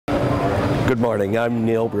Good morning, I'm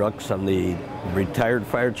Neil Brooks. I'm the retired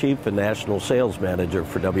fire chief and national sales manager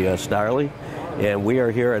for W.S. Darley, and we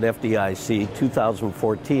are here at FDIC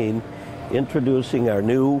 2014 introducing our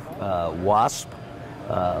new WASP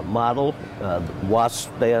model.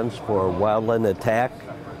 WASP stands for Whelen Attack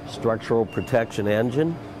Structural Protection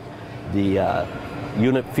Engine. The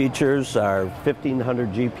unit features our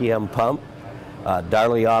 1500 GPM pump,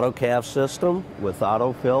 Darley AutoCAFS system with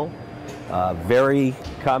autofill, very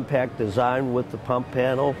compact design with the pump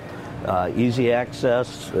panel, easy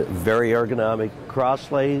access, very ergonomic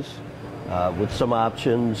crosslays with some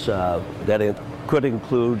options that it could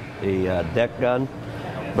include a deck gun.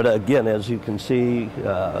 But again, as you can see,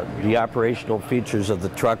 the operational features of the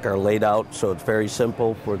truck are laid out, so it's very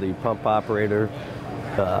simple for the pump operator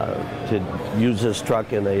to use this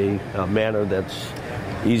truck in a manner that's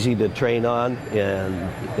easy to train on, and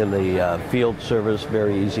in the field service,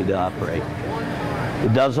 very easy to operate.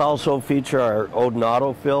 It does also feature our Odin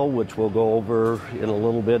autofill, which we'll go over in a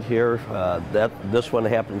little bit here. This one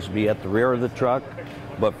happens to be at the rear of the truck,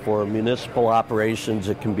 but for municipal operations,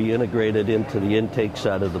 it can be integrated into the intake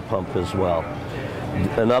side of the pump as well.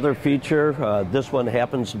 Another feature, this one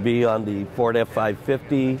happens to be on the Ford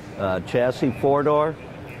F550 chassis four-door.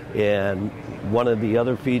 And one of the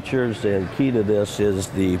other features and key to this is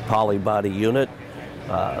the polybody unit.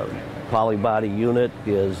 Polybody unit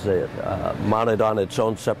is mounted on its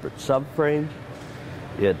own separate subframe.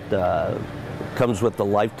 It comes with the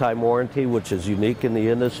lifetime warranty, which is unique in the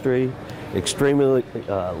industry, extremely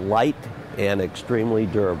light and extremely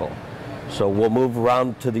durable. So we'll move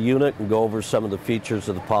around to the unit and go over some of the features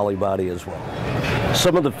of the polybody as well.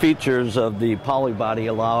 Some of the features of the polybody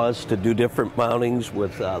allow us to do different mountings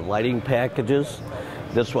with lighting packages.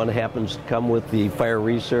 This one happens to come with the Fire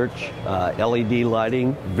Research LED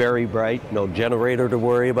lighting, very bright, no generator to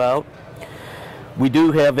worry about. We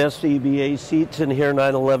do have Scba seats in here,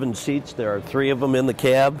 911 seats. There are 3 of them in the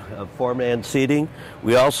cab, 4-man seating.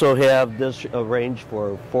 We also have this arranged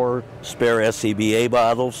for 4 spare Scba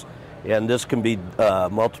bottles, and this can be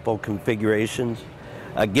multiple configurations.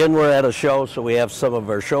 Again, we're at a show, so we have some of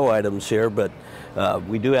our show items here, but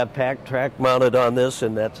we do have pack track mounted on this,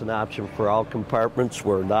 and that's an option for all compartments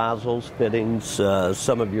where nozzles, fittings,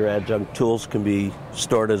 some of your adjunct tools can be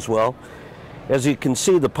stored as well. As you can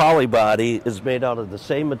see, the polybody is made out of the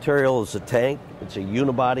same material as the tank. It's a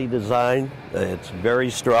unibody design. It's very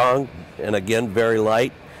strong and, again, very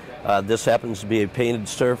light. This happens to be a painted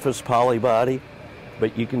surface polybody.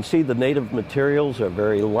 But you can see the native materials are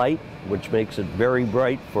very light, which makes it very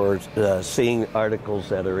bright for seeing articles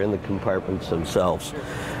that are in the compartments themselves.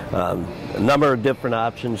 A number of different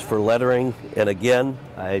options for lettering, and again,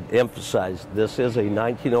 I emphasize this is a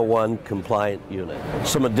 1901 compliant unit.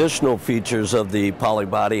 Some additional features of the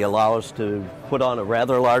polybody allow us to put on a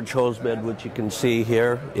rather large hose bed, which you can see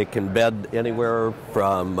here. It can bed anywhere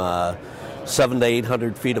from 700 to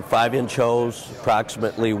 800 feet of 5-inch hose,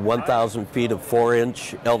 approximately 1,000 feet of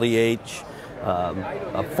 4-inch LDH.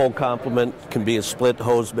 A full complement can be a split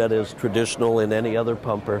hose bed as traditional in any other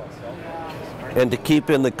pumper. And to keep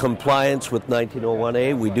in the compliance with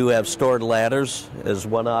 1901A, we do have stored ladders as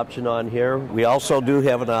one option on here. We also do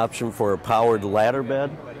have an option for a powered ladder bed.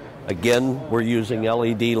 Again, we're using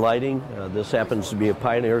LED lighting. This happens to be a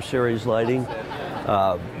Pioneer Series lighting.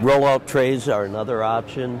 Rollout trays are another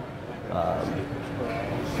option.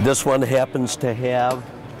 This one happens to have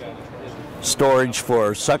storage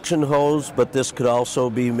for suction hose, but this could also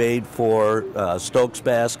be made for Stokes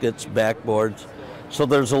baskets, backboards. So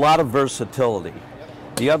there's a lot of versatility.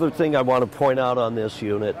 The other thing I want to point out on this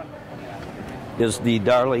unit is the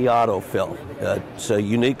Darley autofill. It's a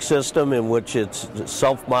unique system in which it's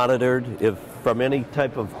self-monitored. If from any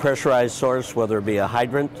type of pressurized source, whether it be a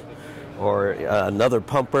hydrant or another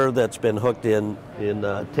pumper that's been hooked in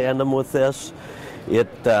tandem with this, it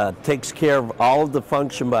takes care of all of the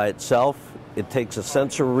function by itself. It takes a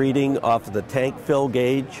sensor reading off of the tank fill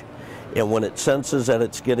gauge, and when it senses that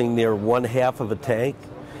it's getting near 1/2 of a tank,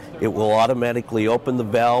 it will automatically open the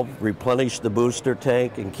valve, replenish the booster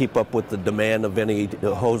tank, and keep up with the demand of any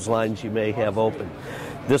hose lines you may have open.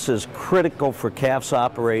 This is critical for CAFS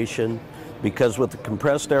operation, because with the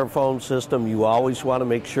compressed air foam system, you always want to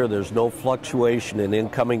make sure there's no fluctuation in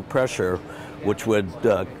incoming pressure, which would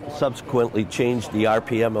subsequently change the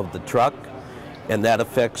RPM of the truck, and that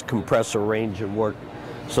affects compressor range and work.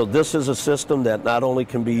 So this is a system that not only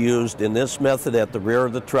can be used in this method at the rear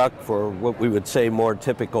of the truck for what we would say more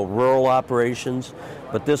typical rural operations,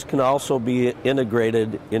 but this can also be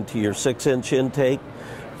integrated into your 6-inch intake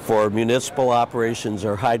for municipal operations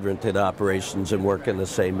or hydranted operations and work in the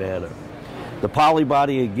same manner. The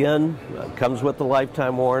polybody, again, comes with the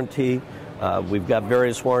lifetime warranty. We've got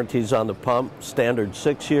various warranties on the pump, standard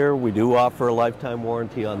 6-year. We do offer a lifetime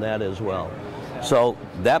warranty on that as well. So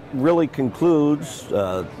that really concludes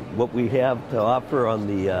what we have to offer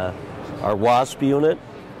on our WASP unit.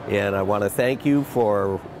 And I want to thank you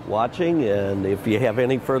for watching, and if you have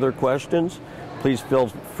any further questions, please feel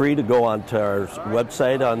free to go onto our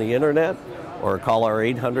website on the internet or call our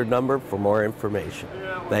 800 number for more information.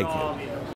 Thank you.